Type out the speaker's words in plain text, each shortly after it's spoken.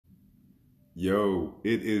Yo,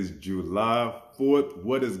 it is July 4th.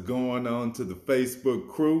 What is going on to the Facebook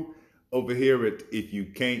crew over here at If You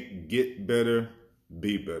Can't Get Better,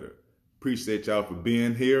 Be Better? Appreciate y'all for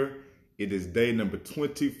being here. It is day number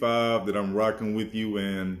 25 that I'm rocking with you,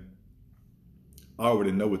 and I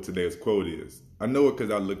already know what today's quote is. I know it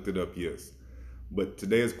because I looked it up, yes. But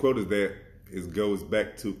today's quote is that it goes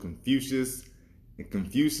back to Confucius, and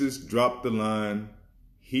Confucius dropped the line,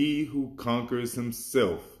 "He who conquers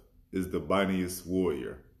himself is the mightiest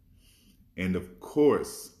warrior." And of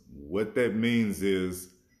course, what that means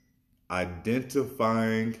is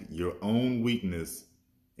identifying your own weakness.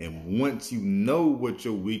 And once you know what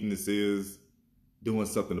your weakness is, doing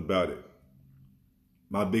something about it.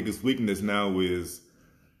 My biggest weakness now is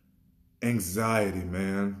anxiety,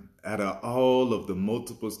 man. Out of all of the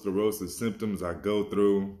multiple sclerosis symptoms I go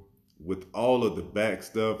through, with all of the back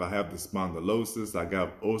stuff, I have the spondylosis, I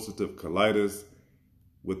got ulcerative colitis.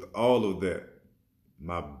 With all of that,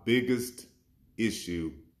 my biggest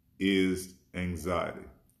issue is anxiety.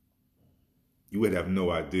 You would have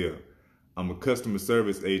no idea. I'm a customer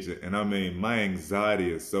service agent, and I mean, my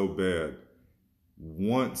anxiety is so bad.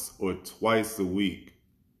 Once or twice a week,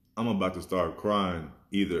 I'm about to start crying.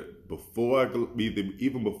 Even before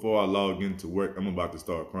I log into work, I'm about to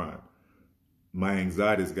start crying. My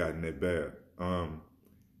anxiety's gotten that bad.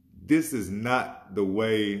 This is not the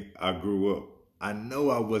way I grew up. I know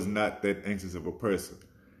I was not that anxious of a person.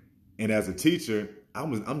 And as a teacher, I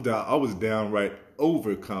was downright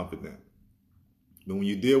overconfident. But when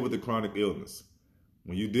you deal with a chronic illness,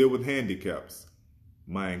 when you deal with handicaps,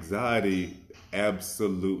 my anxiety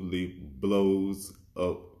absolutely blows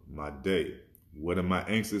up my day. What am I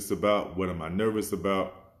anxious about? What am I nervous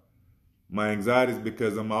about? My anxiety is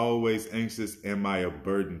because I'm always anxious. Am I a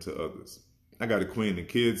burden to others? I got a queen and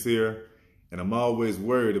kids here, and I'm always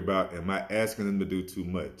worried about, am I asking them to do too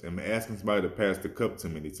much? Am I asking somebody to pass the cup too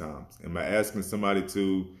many times? Am I asking somebody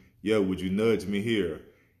to, yo, would you nudge me here?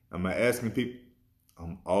 Am I asking people?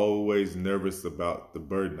 I'm always nervous about the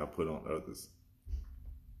burden I put on others.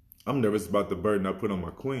 I'm nervous about the burden I put on my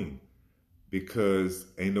queen because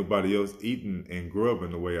ain't nobody else eating and growing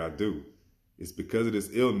the way I do. It's because of this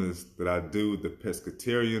illness that I do the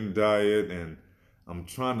pescatarian diet, and I'm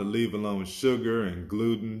trying to leave alone sugar and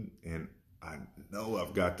gluten, and I know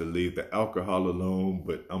I've got to leave the alcohol alone,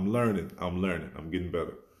 but I'm learning, I'm getting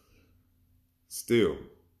better. Still,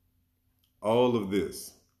 all of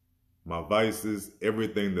this, my vices,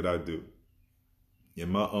 everything that I do, in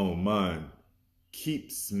my own mind,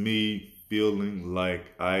 keeps me feeling like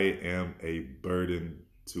I am a burden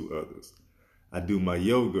to others. I do my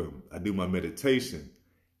yoga, I do my meditation.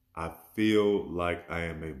 I feel like I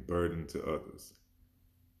am a burden to others.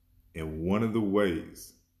 And one of the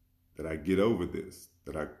ways that I get over this,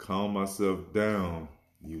 that I calm myself down,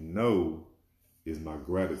 is my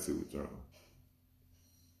gratitude journal.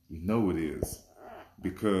 You know it is.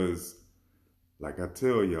 Because, like I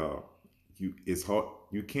tell y'all, it's hard.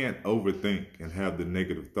 You can't overthink and have the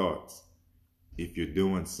negative thoughts if you're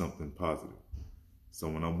doing something positive. So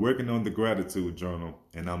when I'm working on the gratitude journal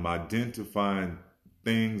and I'm identifying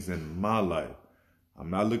things in my life, I'm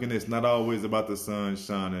not looking, it's not always about the sun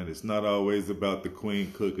shining. It's not always about the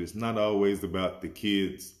queen cooking. It's not always about the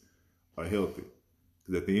kids are healthy.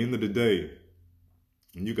 Because at the end of the day,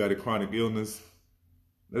 when you got a chronic illness,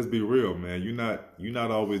 let's be real, man. You're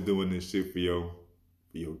not always doing this shit for your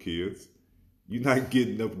kids. You're not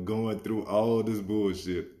getting up going through all this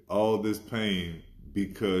bullshit, all this pain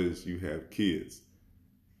because you have kids.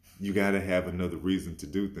 You gotta have another reason to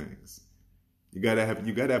do things. You gotta have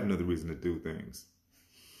another reason to do things.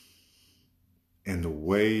 And the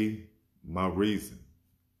way, my reason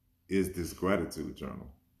is this gratitude journal.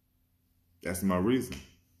 That's my reason.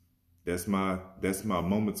 That's my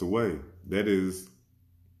moments away. That is,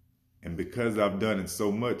 and because I've done it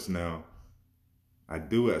so much now, I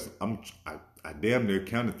damn near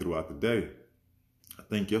counted throughout the day. I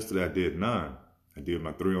think yesterday I did 9. I did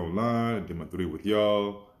my 3 online, I did my 3 with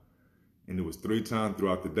y'all. And it was 3 times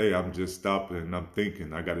throughout the day. I'm just stopping and I'm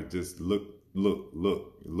thinking, I gotta just look.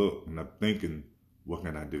 And I'm thinking, what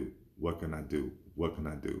can I do? What can I do? What can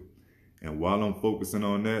I do? And while I'm focusing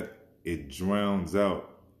on that, it drowns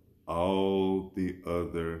out all the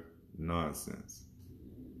other nonsense.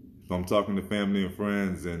 If I'm talking to family and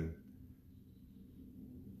friends and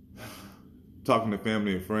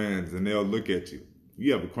they'll look at you.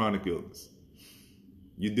 You have a chronic illness.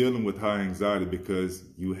 You're dealing with high anxiety because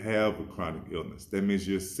you have a chronic illness. That means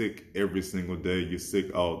you're sick every single day. You're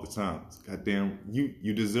sick all the time. Goddamn,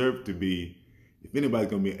 you deserve to be, if anybody's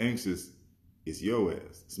going to be anxious, it's your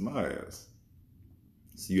ass. It's my ass.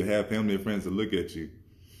 So you have family and friends that look at you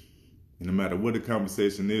And no matter what the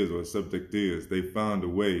conversation is or the subject is, they found a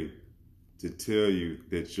way to tell you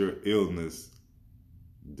that your illness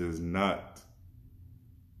doesn't match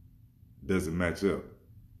up.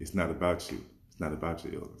 It's not about you. It's not about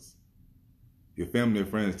your illness. Your family and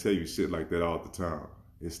friends tell you shit like that all the time.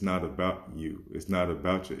 It's not about you. It's not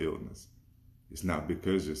about your illness. It's not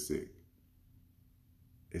because you're sick.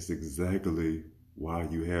 It's exactly why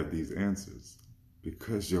you have these answers.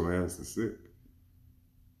 Because your ass is sick.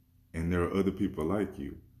 And there are other people like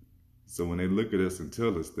you. So when they look at us and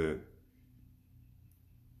tell us that,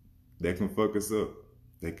 they can fuck us up.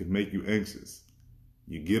 They can make you anxious.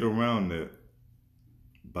 You get around that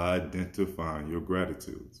by identifying your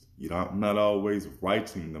gratitudes. I'm not always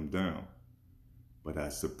writing them down, but I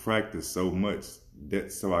practice so much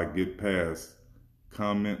that so I get past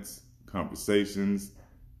comments, conversations.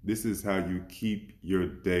 This is how you keep your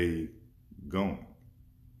day going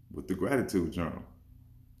with the gratitude journal.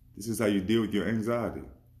 This is how you deal with your anxiety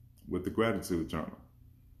with the gratitude journal.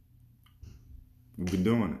 We've been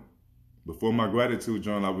doing it. Before my gratitude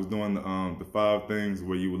journal, I was doing the 5 things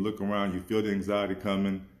where you would look around, you feel the anxiety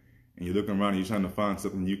coming, and you're looking around and you're trying to find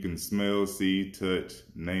something you can smell, see, touch,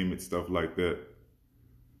 name it, stuff like that.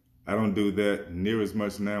 I don't do that near as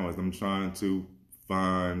much now as I'm trying to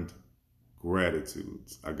find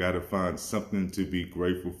gratitudes. I got to find something to be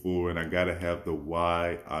grateful for, and I got to have the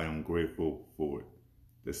why I am grateful for it.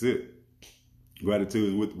 That's it.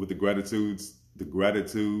 Gratitude with the gratitudes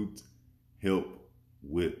help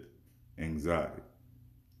with anxiety.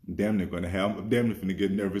 I'm damn near finna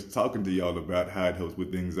get nervous talking to y'all about how it helps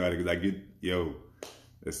with anxiety, because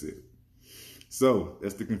that's it. So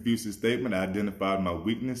that's the Confucius statement. I identified my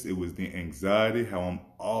weakness. It was the anxiety, how I'm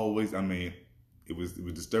always, it was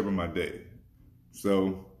disturbing my day.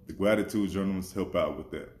 So the gratitude journals help out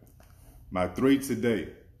with that. My 3 today.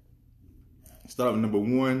 Start with number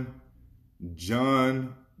 1.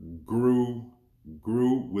 John grew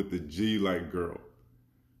with the G like girl.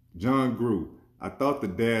 John grew. I thought the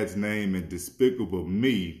dad's name in Despicable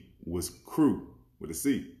Me was Crew with a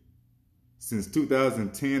C. Since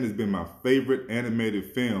 2010, it's been my favorite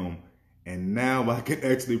animated film, and now I can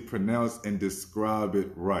actually pronounce and describe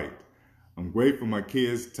it right. I'm grateful my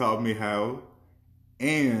kids taught me how,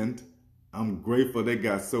 and I'm grateful they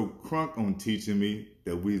got so crunk on teaching me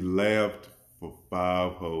that we laughed for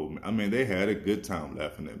 5 whole minutes. They had a good time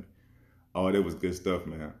laughing at me. Oh, that was good stuff,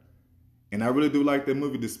 man. And I really do like that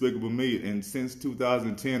movie, Despicable Me. And since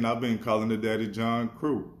 2010, I've been calling the daddy John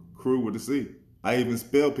Crew. Crew with a C. I even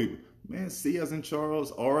spell people. Man, C as in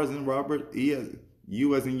Charles, R as in Robert,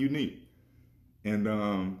 U as in unique. And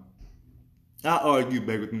I argued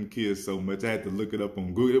back with them kids so much, I had to look it up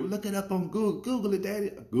on Google. Look it up on Google. Google it,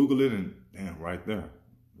 daddy. Google it, and damn, right there.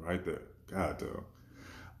 God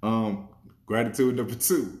damn. Gratitude number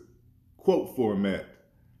 2. Quote format.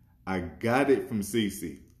 I got it from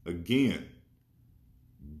Cece. Again,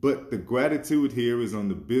 but the gratitude here is on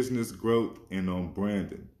the business growth and on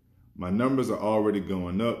branding. My numbers are already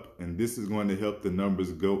going up, and this is going to help the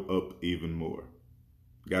numbers go up even more.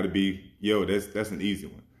 Got to be, that's an easy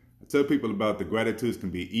one. I tell people about the gratitudes can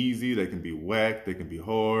be easy, they can be whack, they can be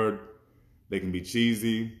hard, they can be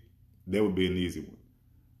cheesy. That would be an easy one.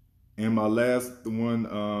 And my last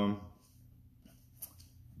one,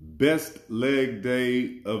 best leg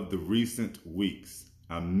day of the recent weeks.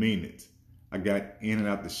 I mean it. I got in and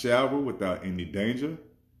out the shower without any danger,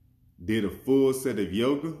 did a full set of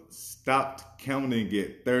yoga, stopped counting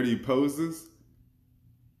at 30 poses.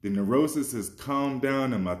 The neurosis has calmed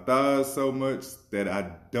down in my thighs so much that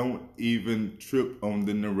I don't even trip on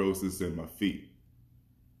the neurosis in my feet.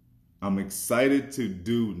 I'm excited to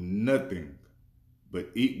do nothing but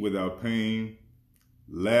eat without pain,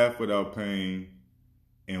 laugh without pain,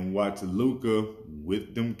 and watch Luca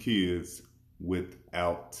with them kids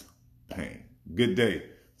without pain. Good day.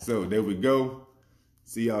 So there we go.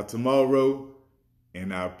 See y'all tomorrow.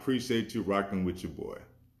 And I appreciate you rocking with your boy.